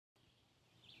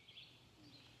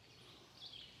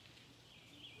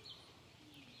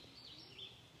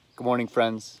Good morning,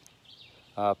 friends.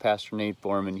 Pastor Nate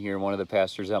Borman here, one of the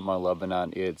pastors at Mount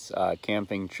Lebanon. It's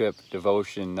camping trip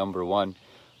devotion number 1.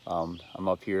 I'm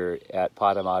up here at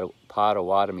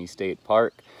Potawatomi State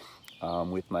Park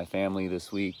with my family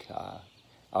this week,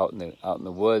 out in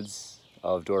the woods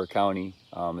of Door County.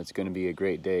 It's going to be a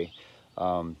great day.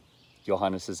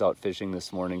 Johannes is out fishing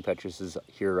this morning. Petrus is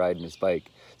here riding his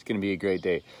bike. It's going to be a great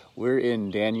day. We're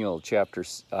in Daniel chapter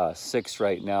 6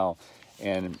 right now.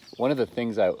 And one of the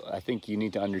things I think you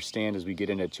need to understand as we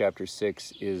get into chapter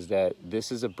 6 is that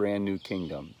this is a brand new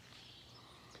kingdom.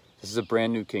 This is a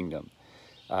brand new kingdom.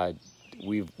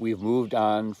 We've moved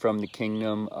on from the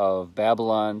kingdom of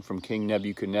Babylon, from King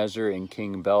Nebuchadnezzar and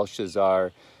King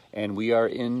Belshazzar, and we are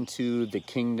into the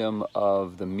kingdom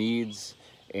of the Medes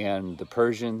and the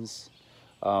Persians.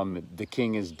 The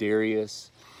king is Darius.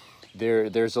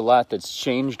 There's a lot that's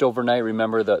changed overnight.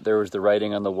 Remember that there was the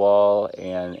writing on the wall,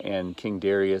 and King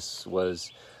Darius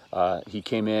was, he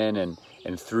came in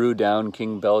and threw down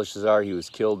King Belshazzar. He was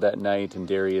killed that night, and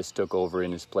Darius took over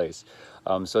in his place.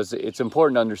 So it's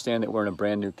important to understand that we're in a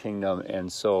brand new kingdom,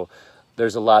 and so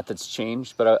there's a lot that's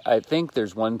changed. But I think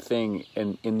there's one thing,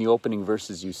 in the opening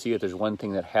verses you see it, there's one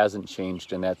thing that hasn't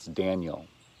changed, and that's Daniel.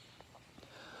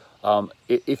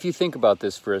 If you think about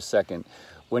this for a second,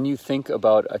 when you think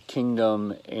about a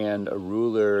kingdom and a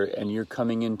ruler and you're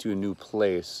coming into a new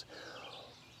place,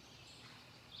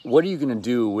 what are you going to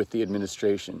do with the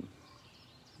administration?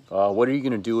 What are you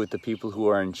going to do with the people who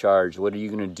are in charge? What are you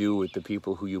going to do with the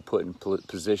people who you put in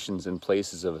positions and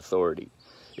places of authority?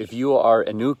 If you are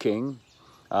a new king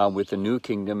with a new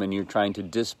kingdom and you're trying to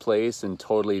displace and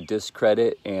totally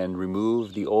discredit and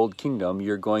remove the old kingdom,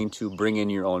 you're going to bring in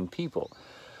your own people.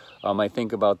 I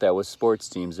think about that with sports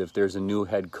teams. If there's a new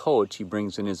head coach, he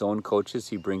brings in his own coaches,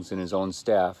 he brings in his own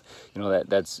staff. You know,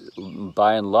 that's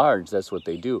by and large, that's what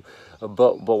they do.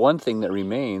 But one thing that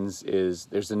remains is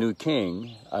there's a new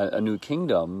king, a new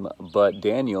kingdom, but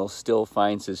Daniel still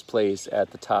finds his place at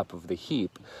the top of the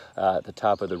heap, at the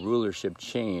top of the rulership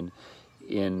chain.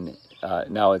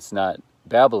 Now it's not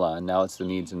Babylon, now it's the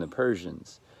Medes and the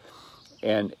Persians.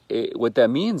 And what that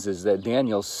means is that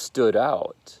Daniel stood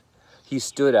out. He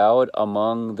stood out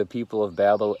among the people of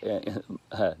Babylon,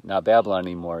 not Babylon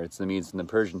anymore, it's the Medes and the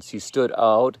Persians. He stood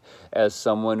out as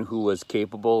someone who was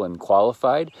capable and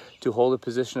qualified to hold a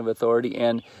position of authority.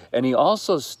 And he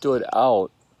also stood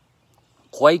out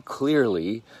quite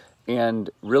clearly and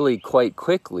really quite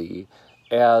quickly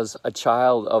as a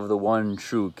child of the one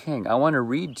true king. I want to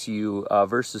read to you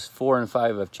verses 4 and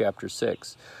 5 of chapter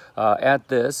 6. At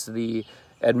this, the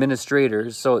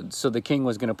administrators, so the king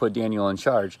was going to put Daniel in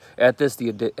charge. At this,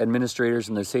 the administrators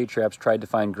and the satraps tried to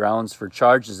find grounds for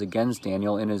charges against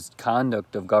Daniel in his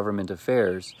conduct of government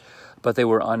affairs, but they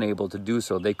were unable to do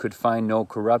so. They could find no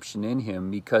corruption in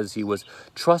him because he was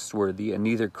trustworthy and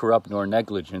neither corrupt nor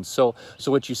negligent. So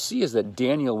what you see is that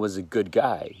Daniel was a good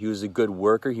guy. He was a good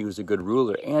worker. He was a good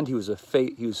ruler, and he was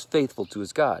faithful to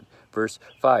his God. Verse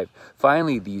 5,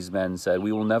 finally these men said,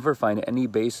 we will never find any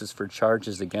basis for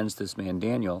charges against this man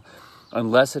Daniel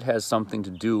unless it has something to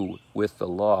do with the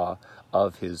law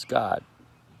of his God.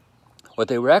 What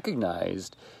they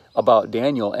recognized about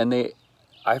Daniel, and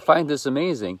I find this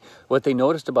amazing, what they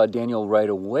noticed about Daniel right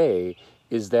away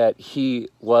is that he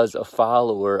was a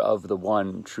follower of the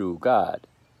one true God.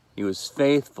 He was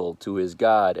faithful to his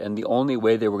God, and the only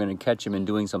way they were going to catch him in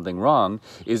doing something wrong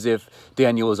is if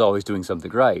Daniel was always doing something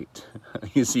right.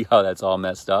 You see how that's all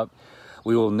messed up?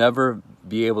 We will never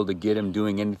be able to get him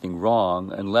doing anything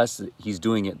wrong unless he's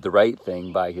doing it the right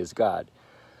thing by his God.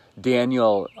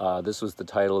 Daniel, this was the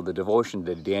title of the devotion,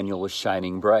 that Daniel was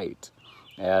shining bright.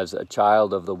 As a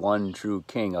child of the one true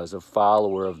king, as a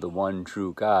follower of the one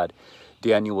true God,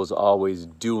 Daniel was always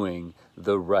doing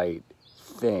the right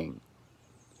thing.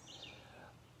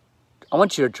 I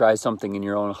want you to try something in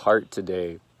your own heart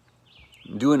today.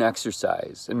 Do an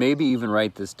exercise, and maybe even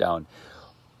write this down.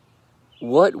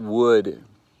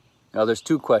 Now there's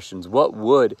two questions. What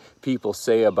would people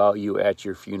say about you at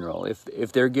your funeral?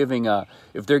 If they're giving a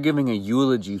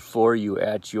eulogy for you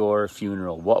at your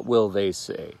funeral, what will they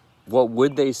say? What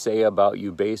would they say about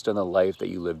you based on the life that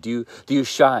you lived? Do you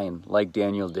shine like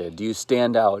Daniel did? Do you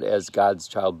stand out as God's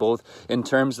child, both in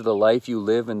terms of the life you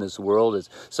live in this world as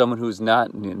someone who's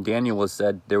not, Daniel was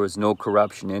said there was no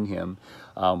corruption in him,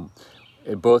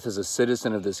 both as a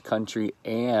citizen of this country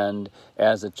and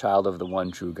as a child of the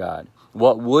one true God?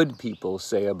 What would people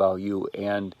say about you,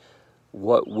 and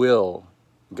what will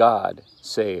God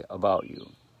say about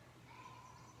you?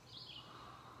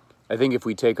 I think if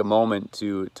we take a moment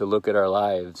to look at our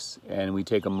lives and we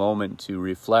take a moment to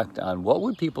reflect on what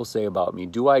would people say about me?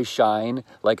 Do I shine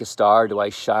like a star? Do I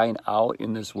shine out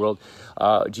in this world?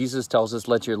 Jesus tells us,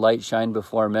 let your light shine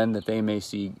before men that they may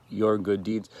see your good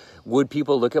deeds. Would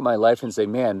people look at my life and say,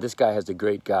 man, this guy has a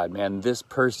great God. Man, this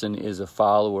person is a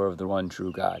follower of the one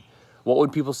true God. What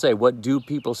would people say? What do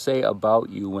people say about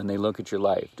you when they look at your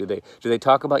life? Do they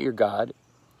talk about your God?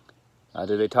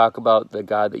 Do they talk about the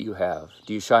God that you have?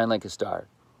 Do you shine like a star?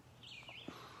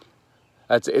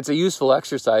 It's a useful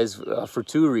exercise for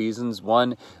two reasons.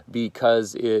 One,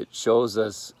 because it shows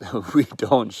us we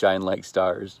don't shine like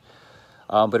stars.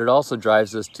 But it also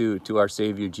drives us to our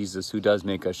Savior Jesus, who does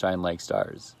make us shine like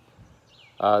stars.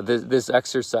 This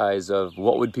exercise of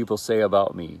what would people say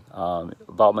about me,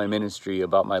 about my ministry,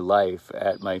 about my life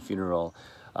at my funeral,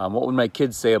 what would my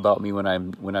kids say about me when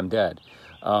I'm dead,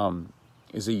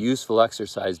 is a useful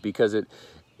exercise because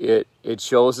it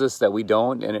shows us that we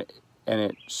don't, and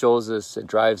it shows us, it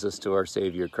drives us to our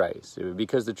Savior Christ.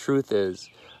 Because the truth is,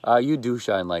 you do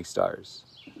shine like stars.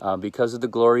 Because of the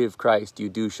glory of Christ, you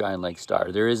do shine like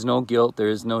stars. There is no guilt, there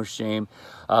is no shame.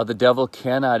 The devil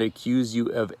cannot accuse you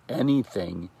of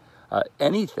anything,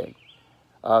 anything.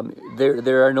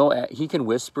 There are no. He can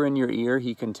whisper in your ear.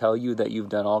 He can tell you that you've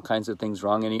done all kinds of things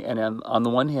wrong, and on the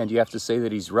one hand, you have to say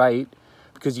that he's right,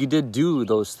 because you did do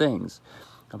those things.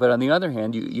 But on the other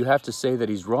hand, you have to say that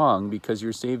he's wrong because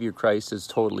your Savior Christ has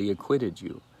totally acquitted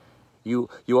you.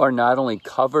 You are not only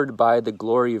covered by the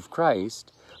glory of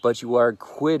Christ, but you are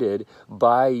acquitted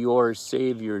by your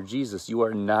Savior Jesus. You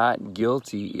are not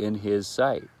guilty in his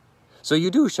sight. So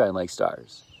you do shine like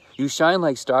stars. You shine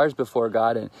like stars before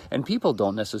God, and people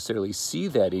don't necessarily see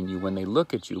that in you when they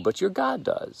look at you, but your God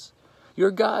does.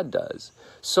 Your God does.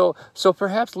 So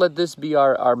perhaps let this be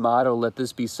our motto, let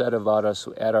this be said about us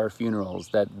at our funerals,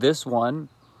 that this one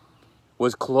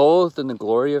was clothed in the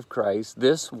glory of Christ,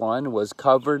 this one was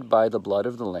covered by the blood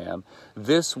of the Lamb,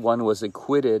 this one was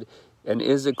acquitted and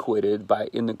is acquitted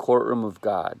in the courtroom of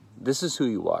God. This is who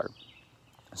you are.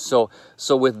 So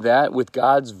with that, with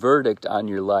God's verdict on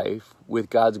your life, with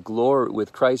God's glory,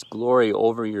 with Christ's glory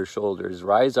over your shoulders,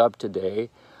 rise up today,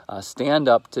 stand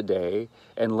up today,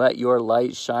 and let your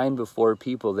light shine before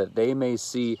people that they may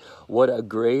see what a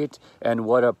great and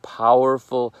what a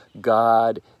powerful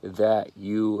God that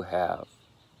you have.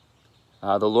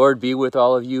 The Lord be with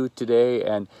all of you today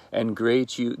and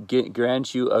grant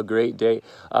you a great day.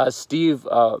 Steve,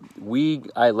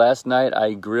 last night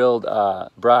I grilled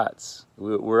brats.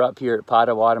 We're up here at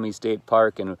Potawatomi State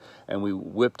Park, and we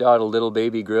whipped out a little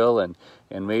baby grill and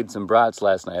made some brats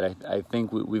last night. I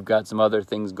think we've got some other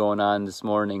things going on this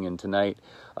morning and tonight.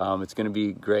 It's going to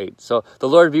be great. So the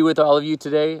Lord be with all of you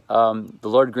today. The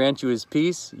Lord grant you his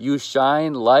peace. You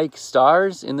shine like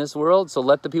stars in this world. So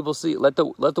let the people see. Let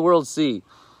the world see.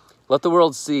 Let the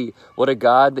world see what a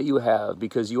God that you have,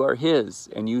 because you are his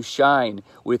and you shine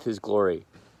with his glory.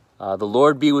 The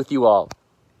Lord be with you all.